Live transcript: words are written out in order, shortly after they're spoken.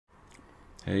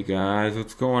Hey guys,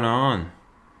 what's going on?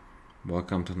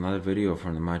 Welcome to another video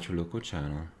from the Macho Loco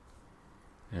channel.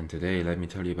 And today let me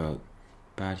tell you about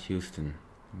Bud Huston.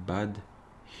 Bud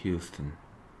Huston.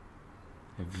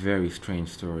 A very strange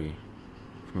story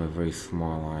from a very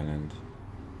small island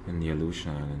in the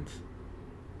Aleutian Islands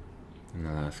in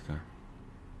Alaska,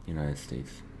 United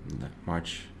States.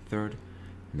 March 3rd,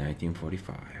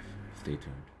 1945. Stay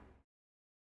tuned.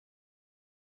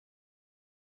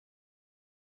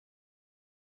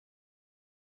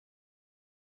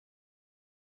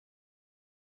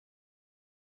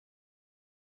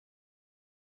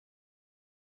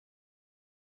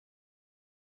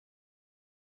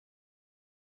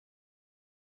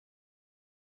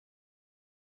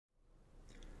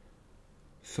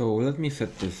 So let me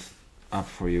set this up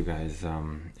for you guys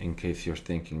in case you're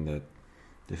thinking that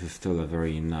this is still a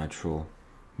very natural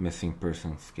missing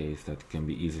persons case that can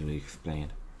be easily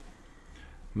explained.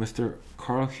 Mr.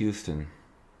 Carl Huston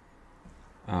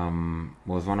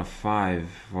was one of 5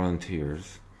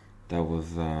 volunteers that was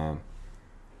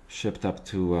shipped up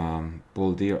to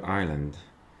Buldir Island.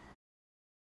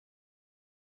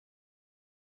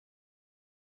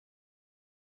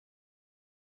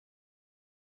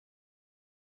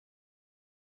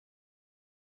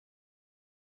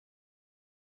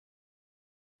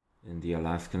 In the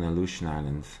Alaskan Aleutian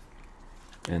Islands,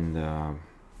 and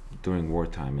during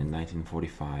wartime in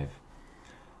 1945.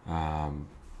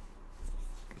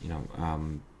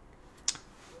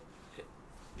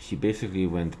 He basically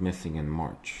went missing in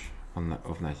March of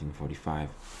 1945,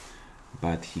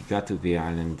 but he got to the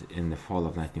island in the fall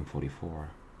of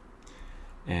 1944,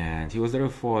 and he was there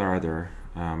with 4 other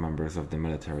members of the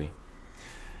military.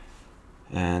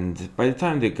 And by the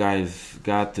time the guys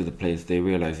got to the place, they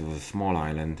realized it was a small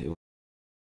island. It was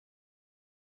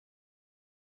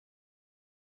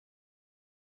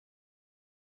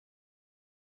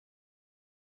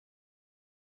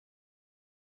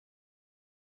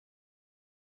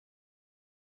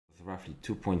roughly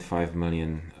 2.5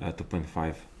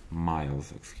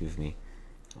 miles,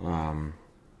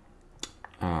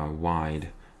 wide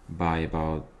by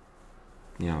about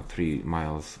 3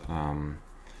 miles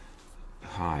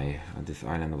high. This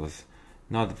island was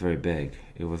not very big.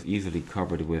 It was easily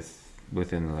covered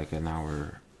within like an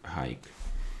hour hike,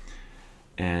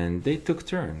 and they took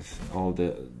turns. All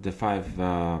the 5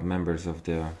 members of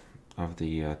the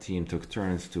team took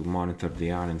turns to monitor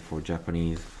the island for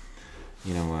Japanese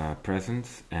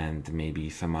presence and maybe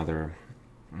some other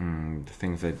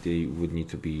things that they would need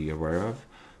to be aware of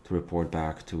to report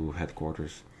back to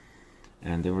headquarters.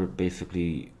 And they were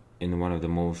basically in one of the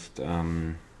most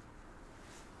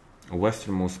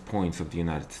westernmost points of the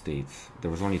United States.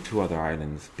 There was only 2 other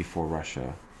islands before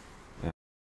Russia.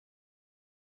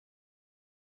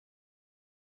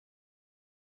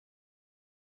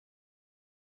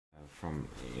 From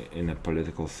in a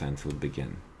political sense would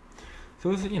begin. So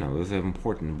it was, it was an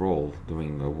important role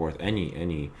during the war.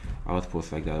 Any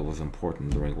outpost like that was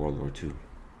important during World War II.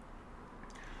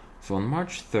 So on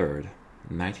March 3rd,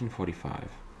 1945,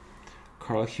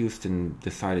 Carl Huston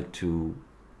decided to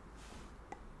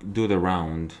do the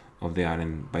round of the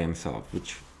island by himself,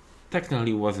 which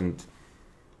technically wasn't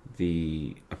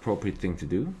the appropriate thing to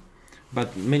do,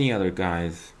 but many other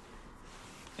guys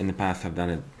in the past have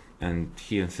done it, and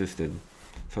he insisted.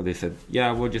 So they said,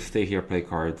 yeah, we'll just stay here, play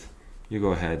cards. You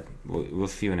go ahead. We'll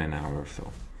see you in an hour or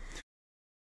so.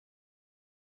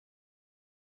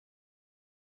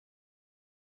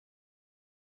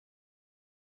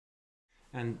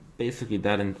 And basically,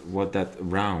 what that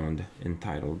round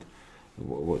entitled,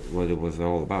 what it was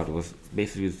all about, was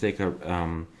basically to take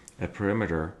a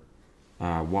perimeter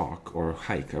walk or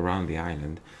hike around the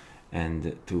island,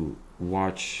 and to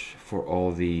watch for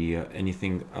all the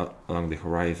anything along the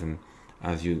horizon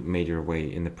as you made your way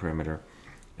in the perimeter.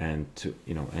 And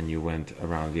and you went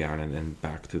around the island and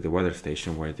back to the weather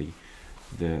station where the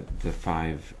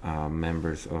 5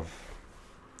 members of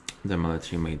the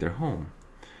military made their home.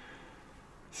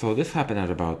 So this happened at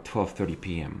about 12:30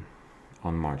 p.m.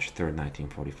 on March 3rd,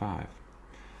 1945.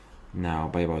 Now,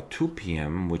 by about 2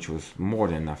 p.m., which was more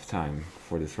than enough time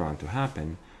for this round to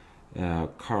happen,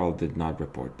 Carl did not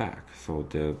report back. So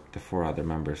the 4 other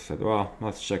members said, well,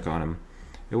 let's check on him.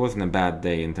 It wasn't a bad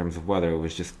day in terms of weather. It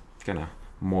was just kind of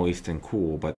moist and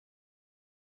cool, but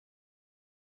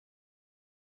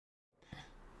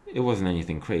it wasn't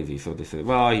anything crazy. So they said,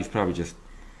 well, he's probably just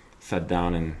sat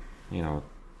down and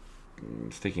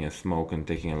taking a smoke and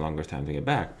taking a longer time to get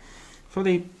back. So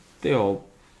they all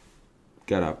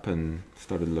got up and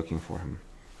started looking for him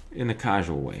in a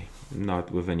casual way,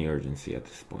 not with any urgency at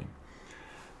this point.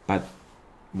 But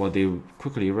what they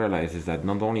quickly realized is that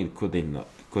not only could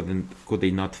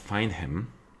they not find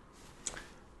him,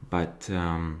 but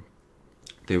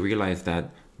they realized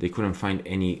that they couldn't find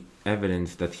any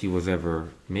evidence that he was ever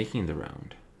making the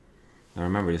round. Now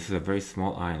remember, this is a very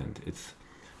small island.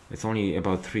 It's only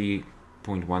about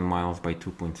 3.1 miles by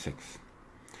 2.6. So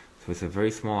it's a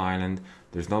very small island.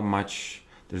 There's not much.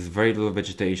 There's very little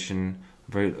vegetation,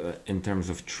 very in terms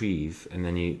of trees and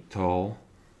any tall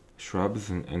shrubs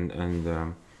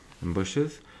and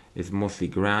bushes. It's mostly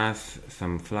grass,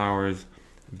 some flowers,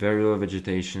 very little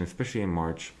vegetation, especially in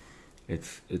March.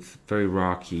 It's very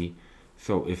rocky.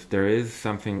 So if there is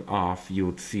something off, you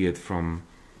would see it from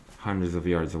hundreds of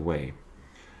yards away.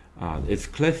 It's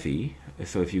cliffy,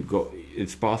 so if you go,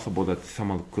 it's possible that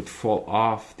someone could fall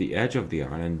off the edge of the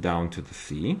island down to the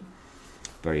sea.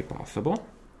 Very possible.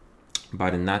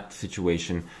 But in that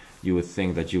situation, you would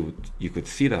think that you could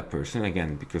see that person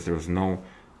again, because there was no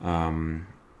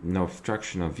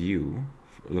obstruction of view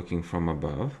looking from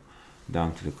above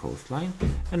down to the coastline.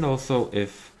 And also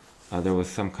if there was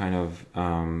some kind of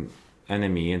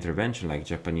enemy intervention, like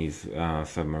Japanese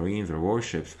submarines or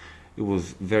warships, it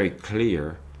was very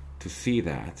clear to see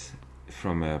that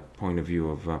from a point of view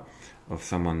of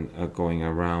someone going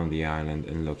around the island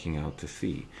and looking out to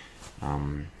sea.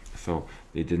 So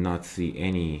they did not see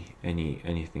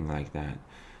anything like that.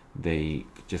 They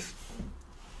just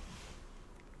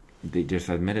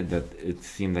admitted that it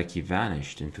seemed like he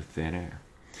vanished into thin air.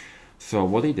 So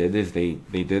what they did is they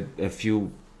did a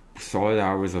few solid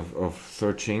hours of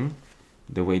searching.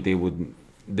 The way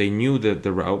they knew that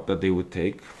the route that they would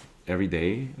take every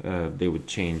day. They would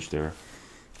change their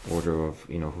order of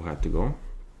who had to go.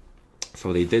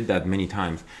 So they did that many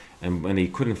times, and when they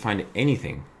couldn't find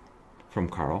anything from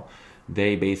Carl,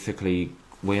 they basically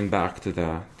went back to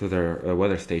their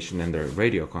weather station and their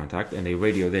radio contact, and they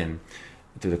radioed in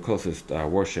to the closest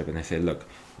warship, and they said, look,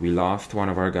 we lost one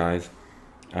of our guys.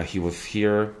 He was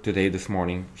here today, this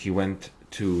morning. He went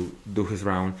to do his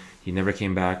round. He never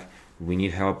came back. We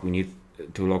need help. We need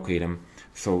to locate him.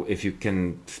 So if you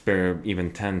can spare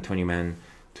even 10, 20 men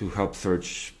to help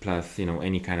search, plus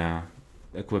any kind of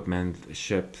equipment,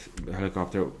 ship,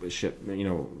 helicopter, ship,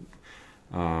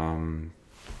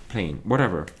 plane,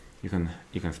 whatever you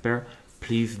can spare,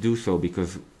 please do so,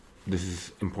 because this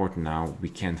is important now. We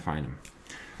can't find him.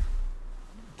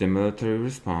 The military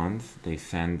responds. They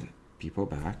send people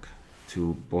back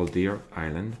to Buldir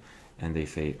Island, and they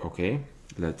say, okay,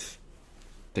 let's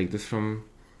take this from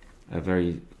a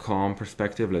very calm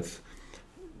perspective.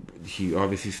 He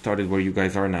obviously started where you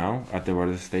guys are now at the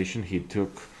weather station. He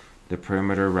took the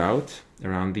perimeter route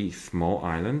around the small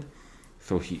island.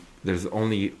 So there's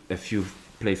only a few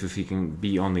places he can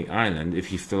be on the island if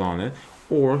he's still on it,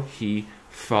 or he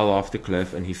fell off the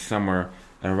cliff and he's somewhere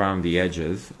around the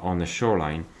edges on the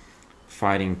shoreline,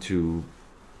 fighting to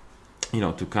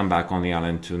come back on the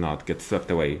island, to not get swept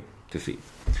away to sea.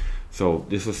 So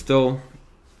this was still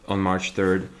on March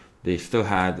 3rd. They still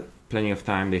had plenty of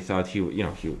time. They thought he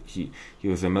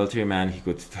was a military man. He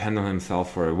could handle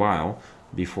himself for a while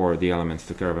before the elements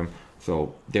took care of him.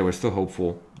 So they were still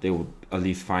hopeful they would at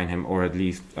least find him, or at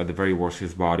least at the very worst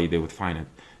his body, they would find it,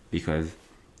 because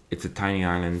it's a tiny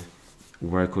island.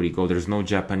 Where could he go? There's no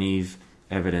Japanese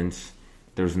evidence.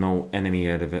 There's no enemy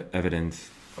evidence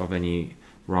of any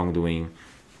wrongdoing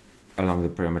along the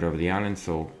perimeter of the island.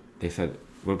 So they said,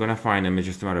 we're gonna find him. It's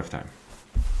just a matter of time.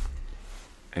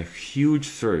 A huge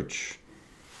search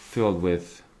filled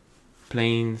with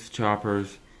planes,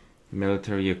 choppers,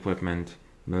 military equipment,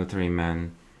 military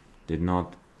men did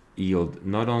not yield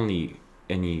not only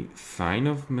any sign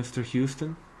of Mr.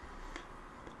 Huston,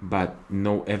 but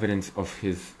no evidence of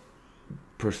his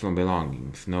personal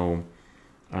belongings. No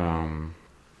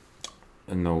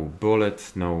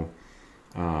bullets, no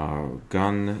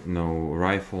gun, no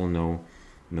rifle, no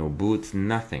boots,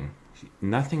 nothing.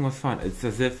 Nothing was found. It's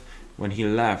as if when he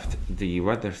left the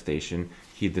weather station,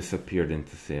 he disappeared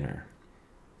into thin air.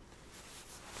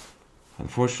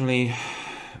 Unfortunately,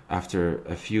 after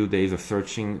a few days of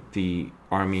searching, the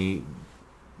army,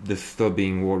 this still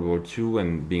being World War II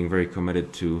and being very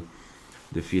committed to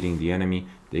defeating the enemy,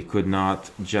 they could not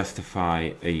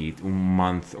justify a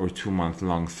month or 2 month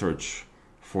long search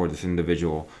for this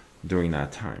individual during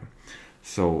that time.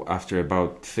 So after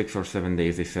about 6 or 7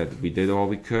 days, they said, we did all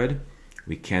we could.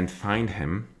 We can't find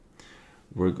him.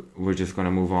 We're just going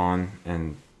to move on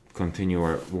and continue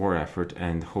our war effort,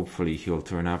 and hopefully he'll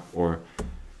turn up, or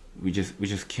we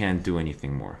just can't do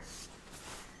anything more.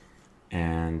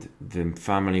 And the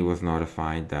family was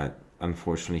notified that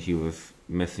unfortunately he was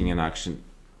missing in action,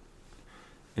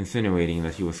 insinuating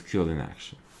that he was killed in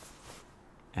action,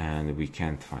 and we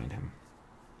can't find him.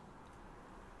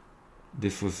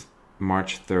 This was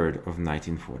March 3rd of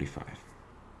 1945.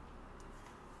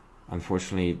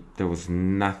 Unfortunately, there was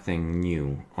nothing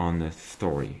new on the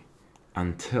story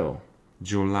until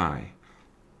July.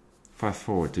 Fast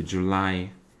forward to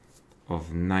July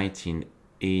of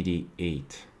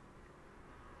 1988.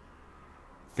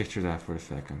 Picture that for a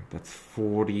second. That's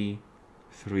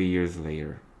 43 years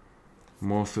later.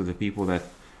 Most of the people that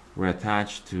were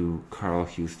attached to Carl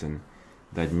Huston,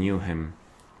 that knew him,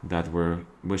 that were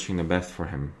wishing the best for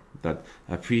him, that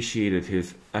appreciated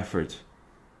his effort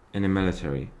in the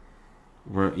military,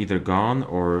 were either gone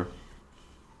or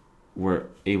were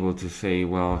able to say,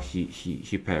 well,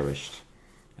 he perished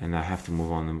and I have to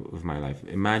move on with my life.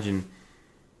 Imagine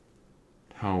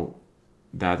how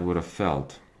that would have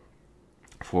felt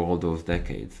for all those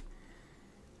decades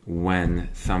when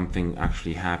something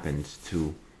actually happened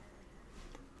to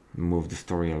move the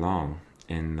story along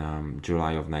in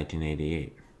July of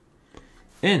 1988.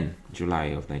 In July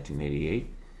of 1988,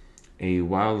 a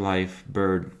wildlife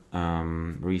bird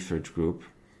research group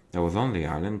that was on the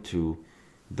island to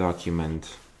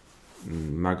document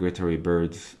migratory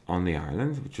birds on the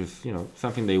island, which is, you know,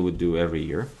 something they would do every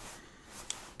year.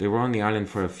 They were on the island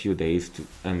for a few days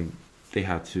and they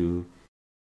had to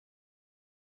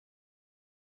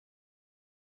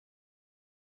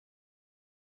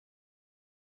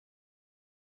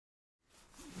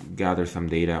gather some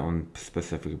data on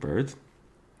specific birds,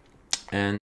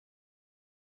 and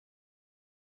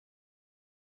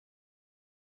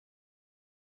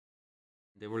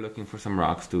they were looking for some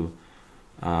rocks to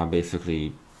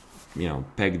basically, you know,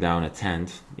 peg down a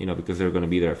tent, you know, because they're going to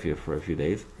be there for a few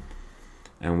days.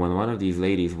 And when one of these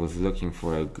ladies was looking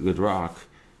for a good rock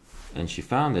and she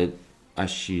found it, as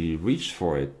she reached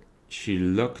for it, she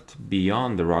looked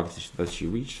beyond the rock that she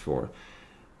reached for,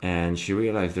 and she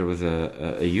realized there was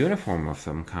a uniform of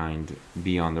some kind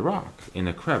beyond the rock, in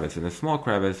a crevice, in a small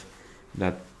crevice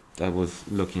that was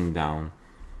looking down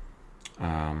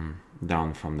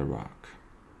from the rock.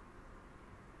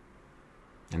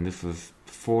 And this was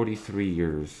 43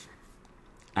 years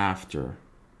after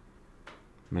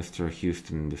Mr.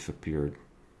 Huston disappeared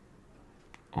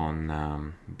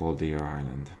on Buldir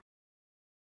Island.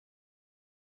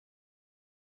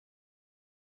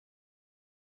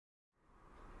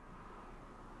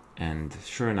 And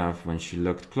sure enough, when she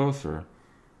looked closer,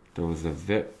 there was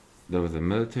a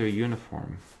military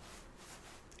uniform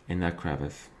in that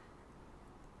crevice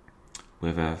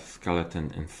with a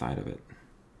skeleton inside of it.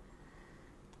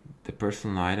 The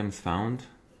personal items found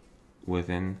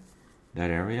within that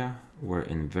area were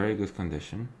in very good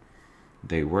condition.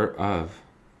 They were of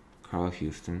Carl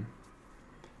Huston,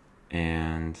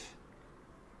 and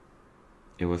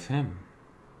it was him.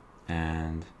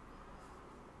 And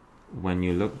when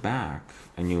you look back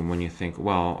and when you think,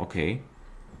 well, okay,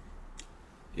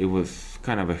 it was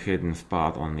kind of a hidden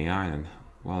spot on the island.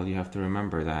 Well, you have to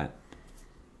remember that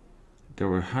there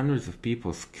were hundreds of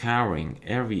people scouring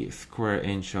every square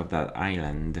inch of that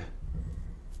island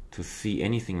to see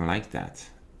anything like that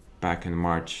back in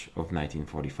March of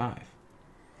 1945.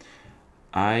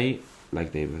 I,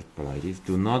 like David Paulides,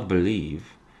 do not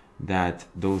believe that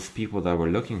those people that were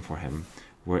looking for him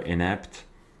were inept,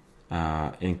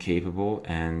 incapable,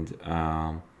 and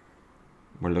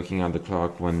were looking at the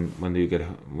clock when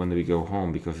do we go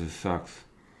home because it sucks.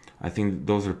 I think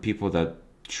those are people that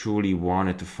truly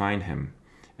wanted to find him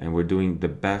and were doing the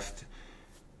best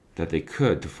that they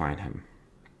could to find him,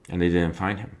 and they didn't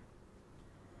find him.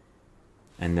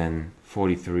 And then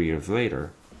 43 years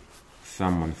later,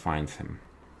 someone finds him,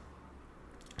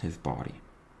 his body.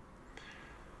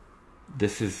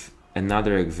 This is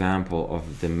another example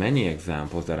of the many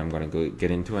examples that I'm going to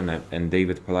get into, and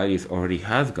David Paulides already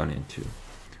has gone into,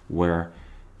 where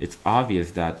it's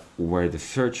obvious that where the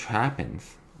search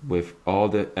happens, with all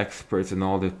the experts and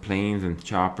all the planes and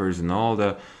choppers and all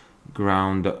the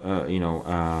ground,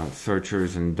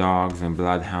 searchers and dogs and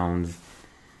bloodhounds,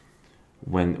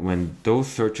 when those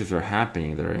searches are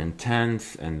happening, they're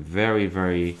intense and very,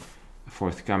 very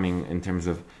forthcoming in terms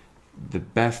of the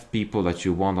best people that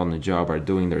you want on the job are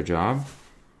doing their job.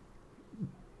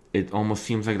 It almost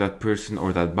seems like that person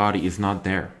or that body is not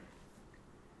there,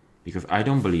 because I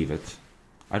don't believe it.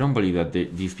 I don't believe that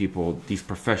these people, these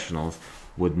professionals,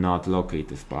 would not locate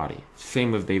this body.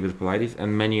 Same with David Paulides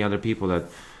and many other people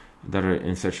that are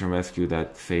in search and rescue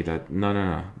that say that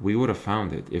no, we would have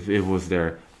found it if it was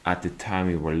there at the time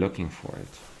we were looking for it.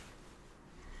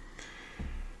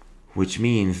 Which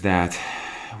means that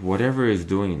whoever is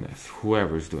doing this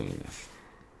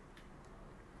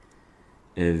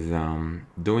is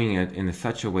doing it in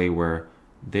such a way where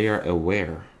they are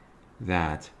aware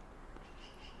that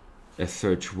a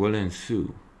search will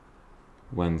ensue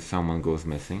when someone goes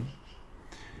missing.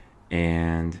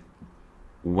 And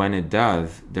when it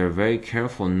does, they're very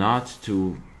careful not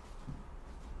to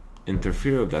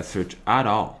interfere with that search at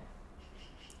all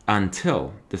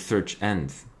until the search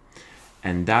ends.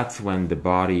 And that's when the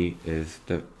body is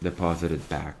deposited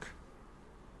back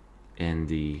in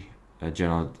the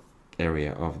general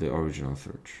area of the original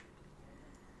search.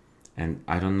 And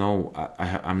I don't know,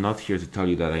 I'm not here to tell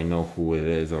you that I know who it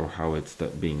is or how it's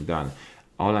being done.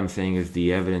 All I'm saying is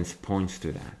the evidence points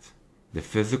to that. The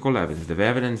physical evidence, the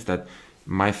evidence that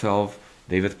myself,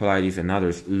 David Paulides, and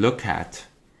others look at,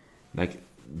 like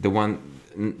the one,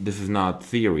 this is not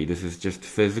theory, this is just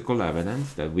physical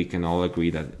evidence that we can all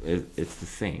agree that it's the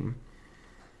same.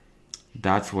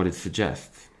 That's what it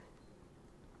suggests.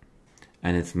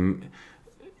 And it's,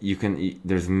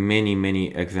 there's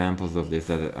many examples of this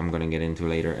that I'm going to get into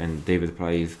later, and David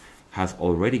Paulides has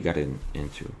already gotten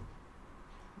into.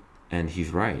 And he's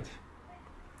right.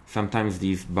 Sometimes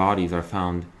these bodies are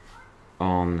found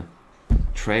on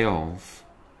trails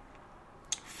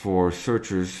for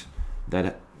searchers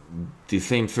that the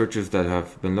same searchers that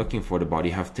have been looking for the body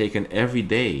have taken every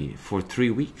day for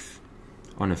 3 weeks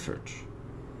on a search.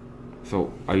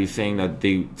 So are you saying that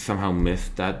they somehow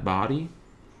missed that body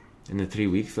in the 3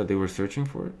 weeks that they were searching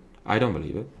for it? I don't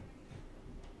believe it.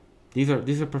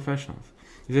 These are professionals.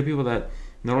 These are people that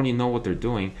not only know what they're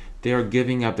doing, they are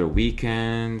giving up their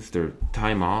weekends, their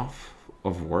time off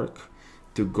of work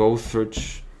to go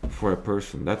search for a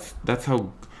person. That's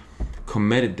how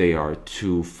committed they are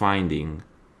to finding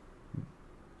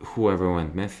whoever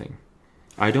went missing.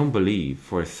 I don't believe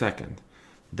for a second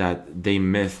that they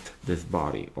missed this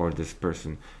body or this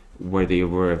person where they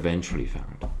were eventually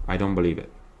found. I don't believe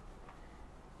it.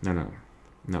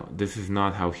 No, this is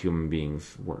not how human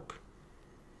beings work.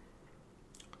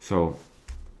 So,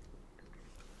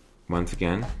 once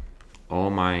again, all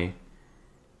my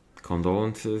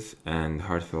condolences and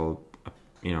heartfelt,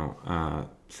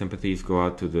 sympathies go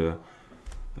out to the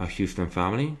Huston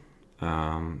family.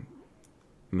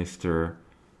 Mr.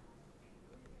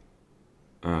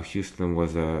 Huston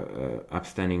was a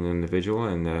upstanding individual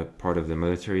and a part of the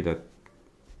military that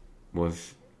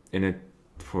was in it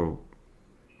for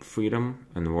freedom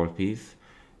and world peace,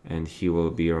 and he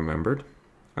will be remembered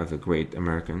as a great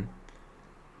American.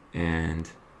 And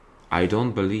I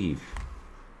don't believe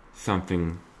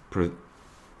something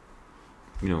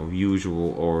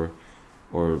usual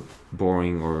or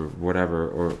boring or whatever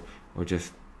or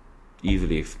just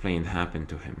easily explained happened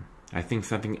to him. I think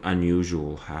something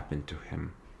unusual happened to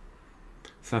him.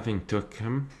 Something took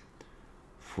him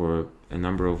for a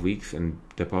number of weeks and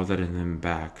deposited him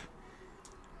back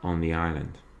on the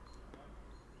island.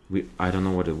 I don't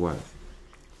know what it was,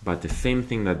 but the same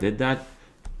thing that did that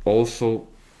also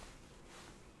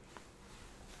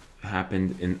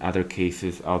happened in other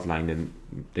cases outlined in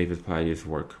David Paulides'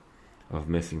 work of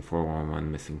missing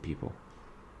 411 missing people.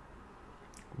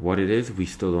 What it is, we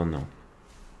still don't know.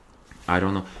 I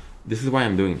don't know. This is why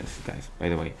I'm doing this, guys, by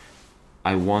the way.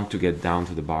 I want to get down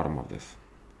to the bottom of this.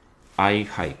 I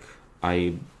hike.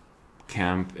 I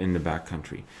camp in the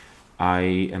backcountry.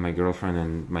 I and my girlfriend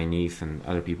and my niece and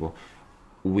other people,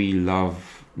 we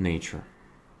love nature.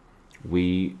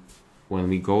 When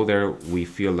we go there, we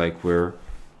feel like we're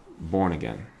born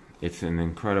again. It's an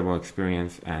incredible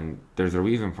experience, and there's a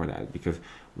reason for that, because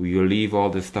you leave all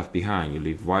this stuff behind. You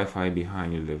leave Wi-Fi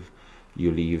behind,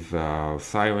 you leave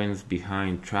sirens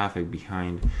behind, traffic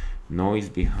behind, noise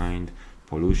behind,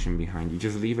 pollution behind. You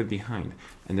just leave it behind.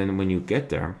 And then when you get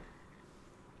there,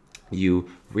 you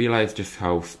realize just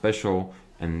how special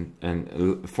and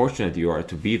fortunate you are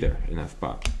to be there in that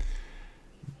spot.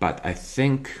 But I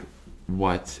think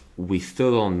what we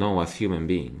still don't know as human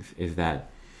beings is that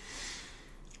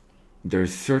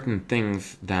there's certain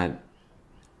things that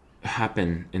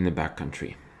happen in the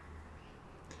backcountry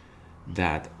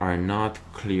that are not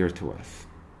clear to us.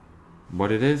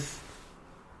 What it is,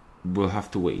 we'll have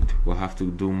to wait. We'll have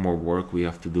to do more work. We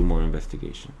have to do more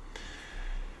investigation.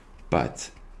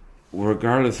 But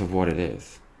regardless of what it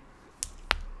is,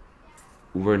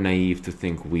 we're naive to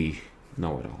think we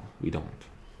know it all. We don't.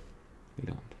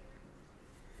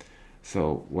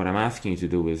 So what I'm asking you to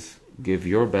do is give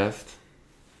your best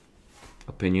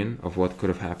opinion of what could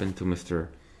have happened to Mr.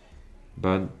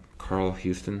 Bud Carl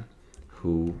Huston,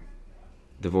 who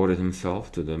devoted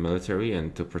himself to the military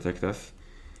and to protect us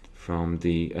from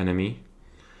the enemy,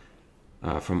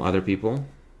 from other people,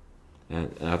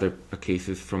 and other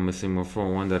cases from Missing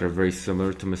 411 that are very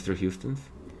similar to Mr. Huston's.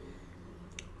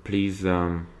 Please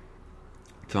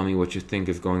tell me what you think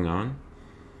is going on,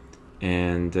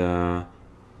 and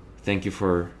thank you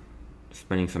for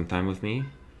spending some time with me.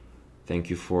 Thank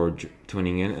you for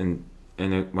tuning in,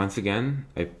 and once again,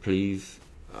 I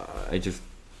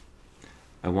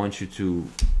want you to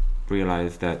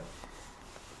realize that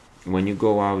when you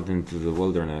go out into the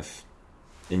wilderness,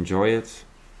 enjoy it.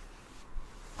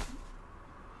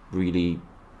 Really,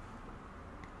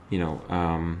 be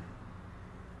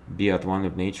at one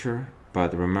with nature,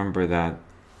 but remember that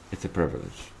it's a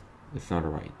privilege. It's not a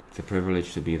right. It's a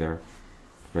privilege to be there.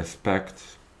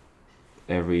 Respect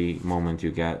every moment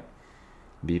you get.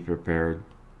 Be prepared,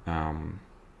 and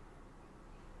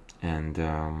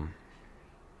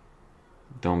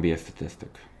don't be a statistic.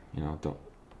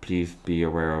 Please be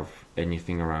aware of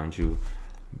anything around you.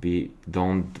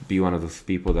 Don't be one of those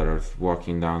people that are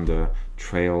walking down the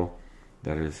trail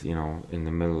that is in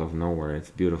the middle of nowhere.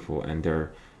 It's beautiful, and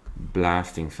they're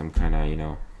blasting some kind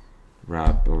of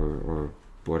rap or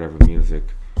whatever music,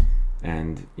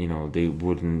 and they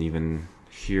wouldn't even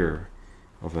hear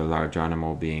of a large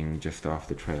animal being just off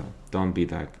the trail. Don't be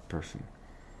that person.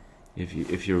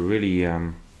 If you're really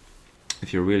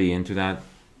into that,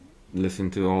 listen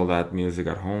to all that music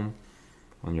at home,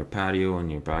 on your patio,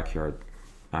 in your backyard,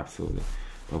 absolutely.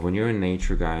 But when you're in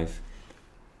nature, guys,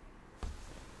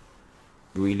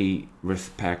 really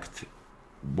respect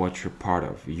what you're part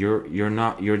of. You're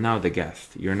now the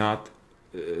guest. You're not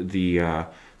the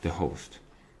host.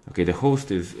 Okay, the host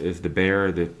is the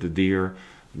bear, the deer,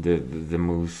 the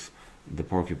moose, the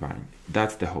porcupine.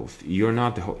 That's the host. You're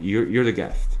not the host. You're the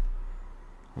guest.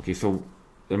 Okay, so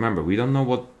remember, we don't know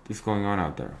what is going on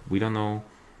out there. We don't know.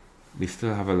 We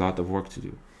still have a lot of work to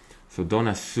do. So don't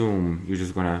assume you're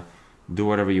just gonna do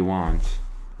whatever you want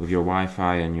with your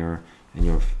Wi-Fi and your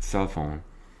cell phone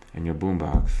and your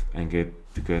boombox and get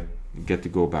to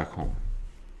go back home.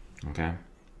 Okay,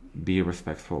 be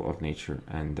respectful of nature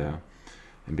and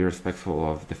be respectful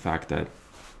of the fact that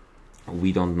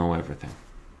we don't know everything.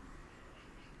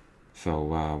 So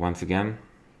once again,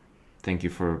 thank you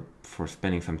for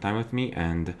spending some time with me,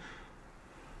 and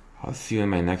I'll see you in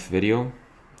my next video.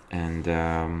 And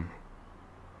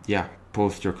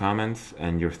post your comments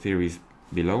and your theories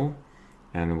below,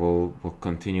 and we'll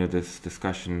continue this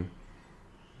discussion,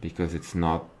 because it's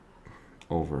not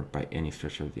over by any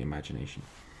stretch of the imagination.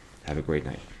 Have a great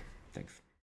night. Thanks.